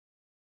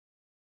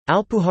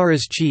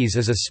Alpujarra's cheese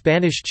is a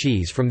Spanish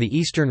cheese from the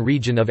eastern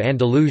region of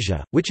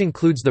Andalusia, which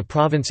includes the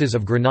provinces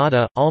of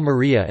Granada,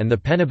 Almería and the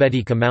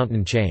Penibética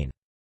mountain chain.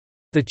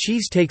 The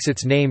cheese takes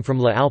its name from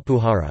La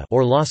Alpujarra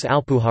or Las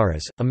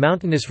Alpujarras, a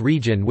mountainous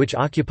region which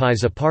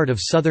occupies a part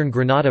of southern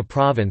Granada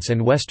province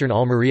and western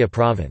Almería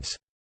province.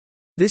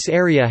 This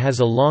area has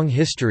a long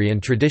history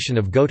and tradition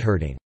of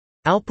goatherding.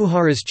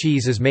 Alpujarra's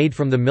cheese is made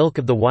from the milk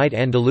of the white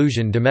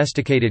Andalusian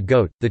domesticated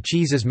goat. The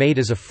cheese is made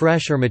as a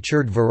fresh or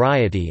matured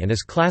variety and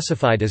is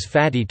classified as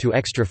fatty to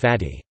extra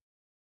fatty.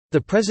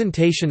 The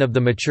presentation of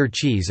the mature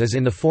cheese is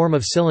in the form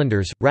of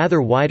cylinders,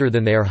 rather wider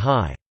than they are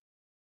high.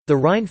 The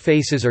rind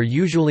faces are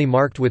usually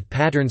marked with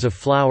patterns of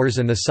flowers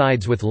and the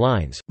sides with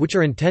lines, which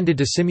are intended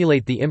to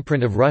simulate the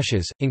imprint of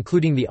rushes,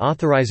 including the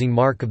authorizing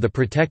mark of the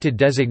protected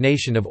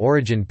designation of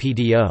origin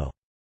 (PDO).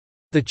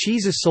 The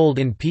cheese is sold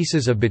in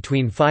pieces of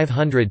between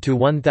 500 to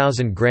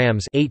 1,000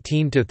 grams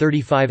 18 to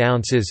 35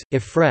 ounces,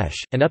 if fresh,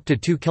 and up to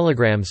 2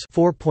 kilograms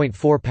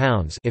 4.4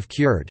 pounds if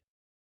cured.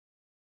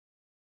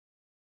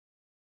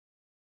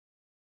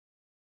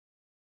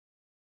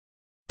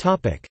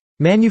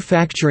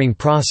 Manufacturing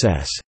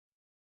process.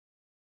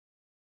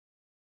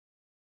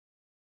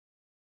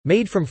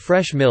 Made from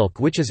fresh milk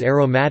which is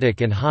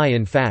aromatic and high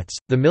in fats,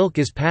 the milk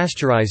is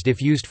pasteurized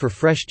if used for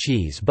fresh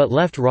cheese but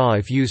left raw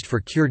if used for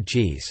cured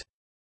cheese.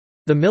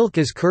 The milk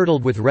is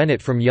curdled with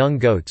rennet from young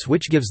goats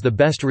which gives the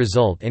best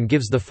result and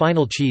gives the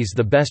final cheese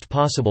the best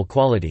possible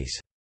qualities.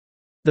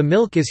 The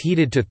milk is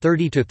heated to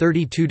 30 to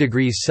 32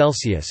 degrees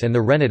Celsius and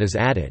the rennet is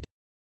added.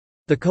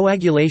 The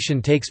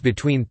coagulation takes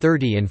between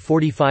 30 and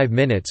 45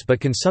 minutes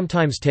but can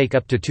sometimes take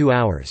up to 2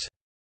 hours.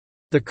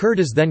 The curd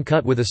is then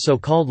cut with a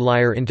so-called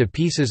lyre into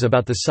pieces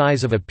about the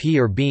size of a pea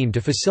or bean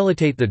to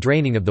facilitate the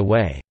draining of the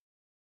whey.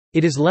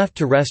 It is left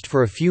to rest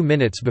for a few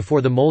minutes before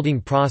the molding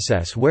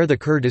process where the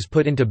curd is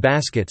put into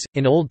baskets,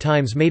 in old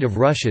times made of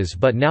rushes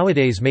but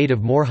nowadays made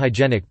of more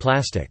hygienic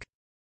plastic.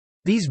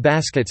 These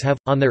baskets have,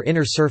 on their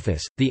inner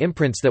surface, the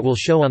imprints that will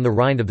show on the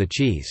rind of the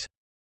cheese.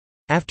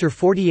 After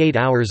 48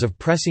 hours of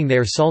pressing they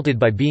are salted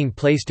by being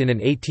placed in an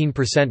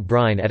 18%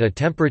 brine at a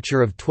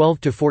temperature of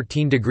 12 to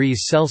 14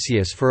 degrees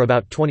Celsius for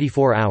about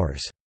 24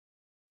 hours.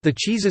 The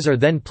cheeses are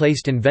then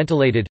placed in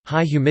ventilated,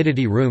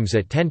 high-humidity rooms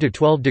at 10 to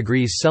 12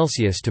 degrees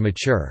Celsius to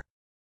mature.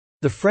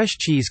 The fresh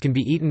cheese can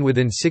be eaten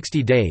within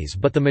 60 days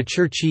but the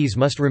mature cheese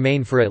must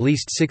remain for at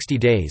least 60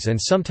 days and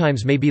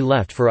sometimes may be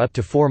left for up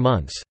to 4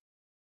 months.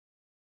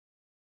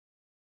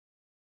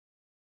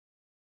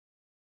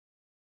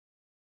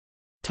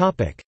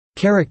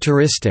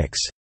 Characteristics.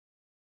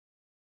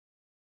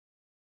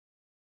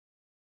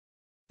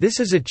 This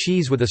is a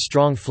cheese with a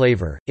strong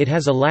flavor, it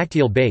has a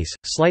lacteal base,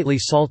 slightly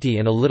salty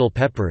and a little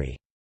peppery.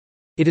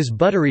 It is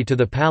buttery to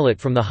the palate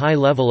from the high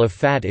level of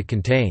fat it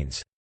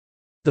contains.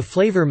 The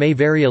flavor may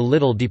vary a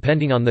little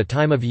depending on the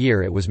time of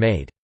year it was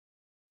made.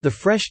 The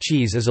fresh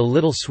cheese is a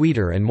little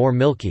sweeter and more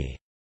milky.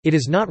 It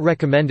is not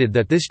recommended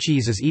that this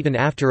cheese is eaten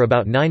after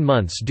about 9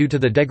 months due to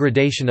the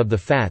degradation of the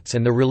fats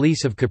and the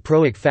release of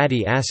caproic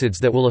fatty acids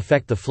that will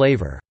affect the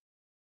flavor.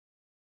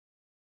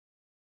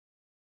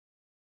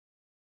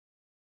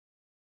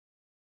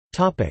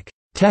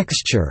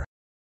 Texture.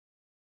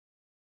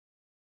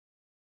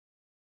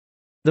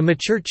 The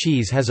mature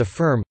cheese has a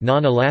firm,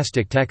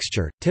 non-elastic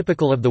texture,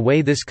 typical of the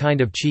way this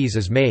kind of cheese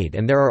is made,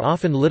 and there are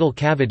often little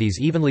cavities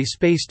evenly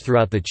spaced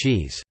throughout the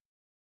cheese.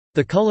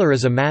 The color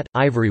is a matte,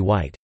 ivory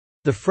white.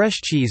 The fresh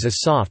cheese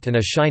is soft and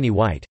a shiny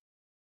white.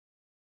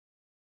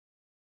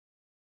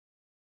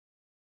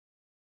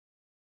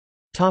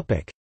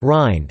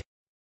 Rind.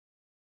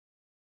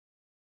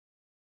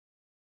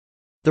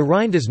 The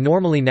rind is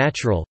normally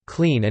natural,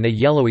 clean and a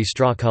yellowy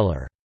straw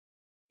color.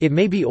 It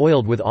may be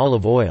oiled with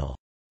olive oil.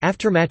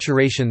 After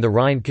maturation the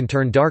rind can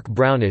turn dark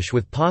brownish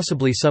with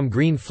possibly some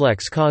green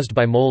flecks caused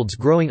by molds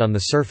growing on the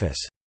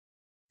surface.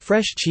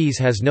 Fresh cheese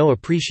has no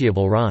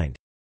appreciable rind.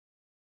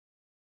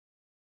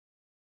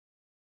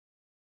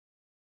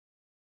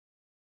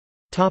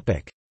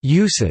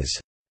 Uses.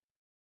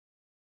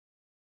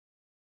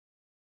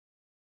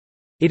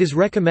 It is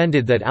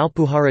recommended that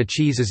Alpujarra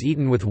cheese is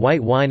eaten with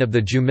white wine of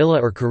the Jumilla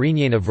or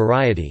Cariñena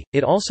variety.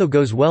 It also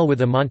goes well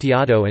with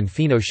Amontillado and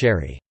Fino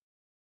sherry.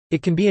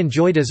 It can be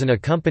enjoyed as an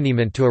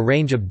accompaniment to a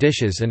range of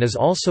dishes and is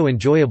also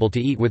enjoyable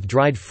to eat with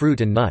dried fruit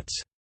and nuts.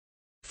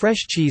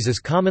 Fresh cheese is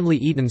commonly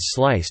eaten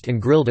sliced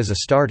and grilled as a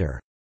starter.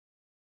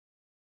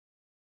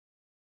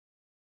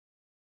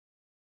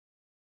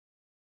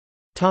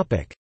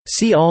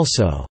 See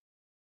also: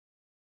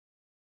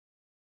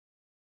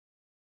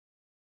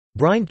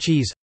 brine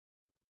cheese,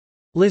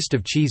 list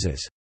of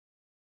cheeses.